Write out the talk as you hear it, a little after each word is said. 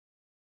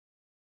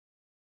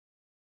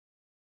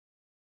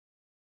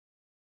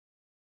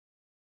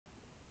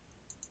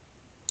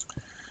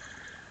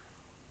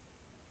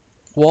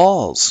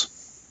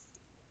Walls,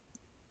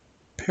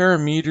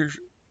 parameters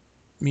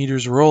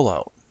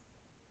rollout.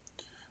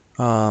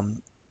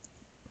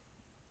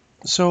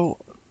 So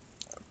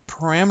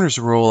parameters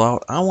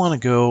rollout, I want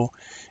to go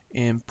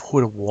and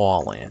put a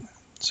wall in.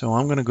 So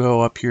I'm going to go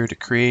up here to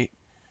create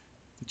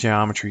the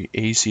geometry,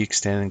 AC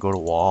extend, and go to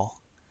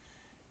wall.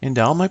 And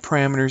down my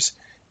parameters,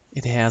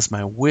 it has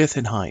my width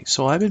and height.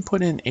 So I've been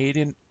putting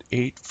in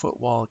 8-foot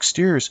wall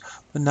exteriors,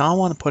 but now I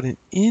want to put an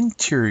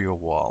interior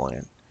wall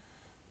in.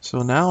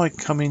 So now I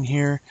come in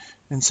here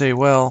and say,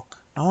 well,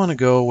 I want to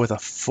go with a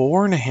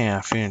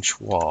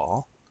 4.5-inch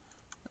wall,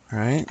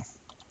 right?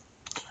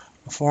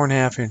 A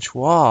 4.5-inch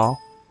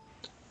wall,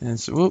 and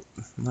so, whoop,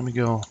 let me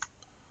go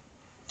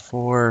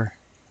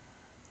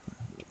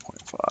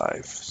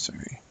 4.5,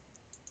 sorry.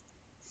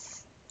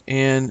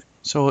 And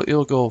so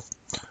it'll go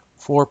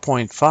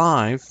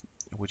 4.5,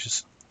 which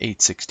is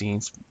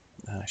 8/16,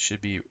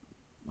 should be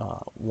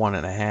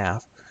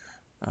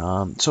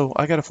 1.5. So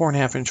I got a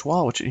 4.5-inch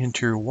wall, which is an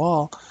interior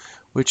wall,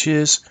 which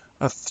is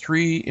a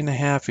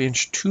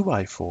 3.5-inch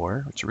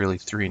 2x4. It's really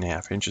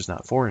 3.5 inches,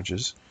 not 4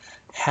 inches.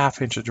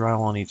 1/2 inch of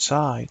drywall on each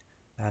side.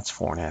 That's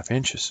 4.5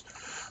 inches.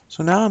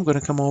 So now I'm going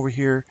to come over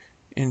here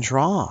and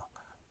draw,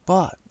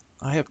 but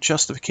I have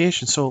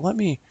justification. So let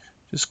me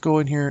just go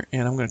in here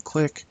and I'm going to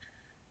click,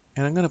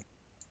 and I'm going to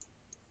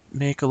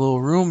make a little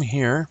room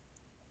here,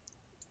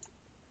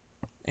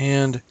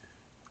 and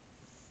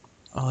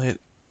I'll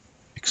hit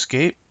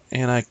escape,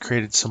 and I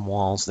created some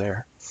walls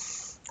there.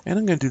 And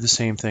I'm going to do the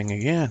same thing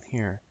again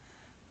here.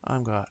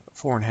 I've got a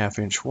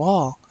 4.5-inch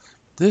wall.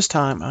 This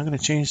time I'm going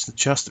to change the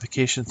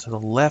justification to the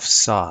left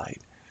side.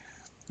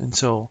 And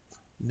so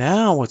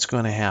now what's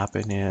going to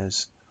happen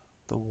is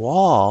the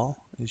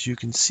wall, as you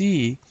can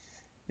see,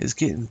 is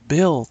getting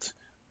built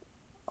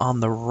on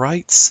the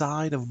right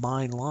side of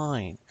my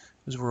line.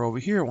 Because we're over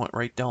here, it went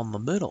right down the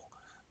middle.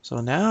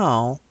 So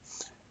now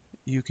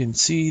you can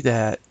see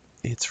that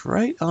it's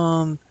right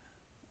on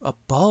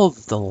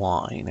above the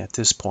line at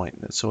this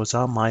point. So it's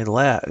on my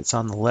left. It's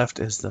on the left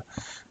as the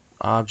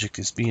object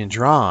is being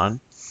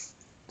drawn.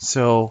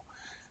 So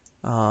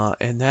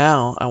and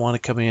now I want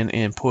to come in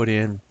and put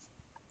in,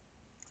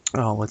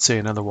 let's say,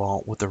 another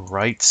wall with the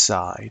right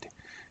side,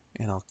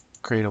 and I'll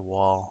create a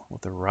wall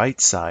with the right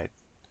side,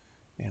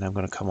 and I'm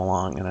going to come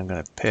along and I'm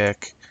going to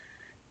pick,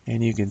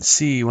 and you can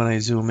see when I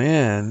zoom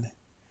in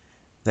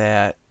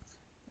that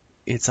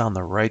it's on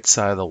the right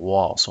side of the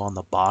wall, so on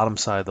the bottom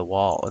side of the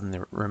wall, and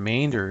the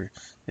remainder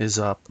is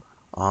up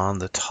on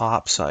the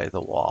top side of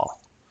the wall.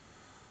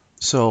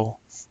 So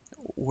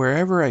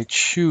wherever I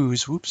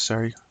choose,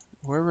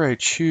 wherever I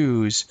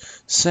choose,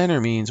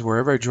 center means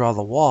wherever I draw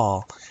the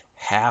wall,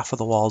 half of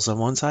the wall's on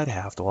one side,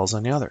 half the wall's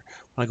on the other.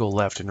 When I go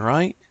left and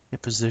right,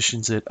 it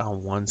positions it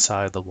on one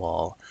side of the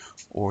wall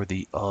or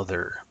the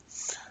other.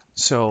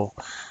 So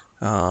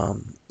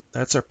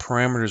that's our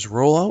parameters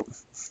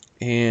rollout,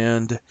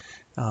 and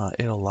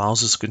it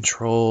allows us to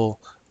control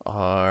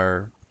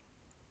our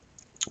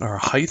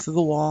height of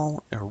the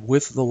wall, our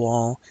width of the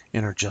wall,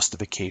 and our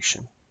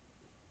justification.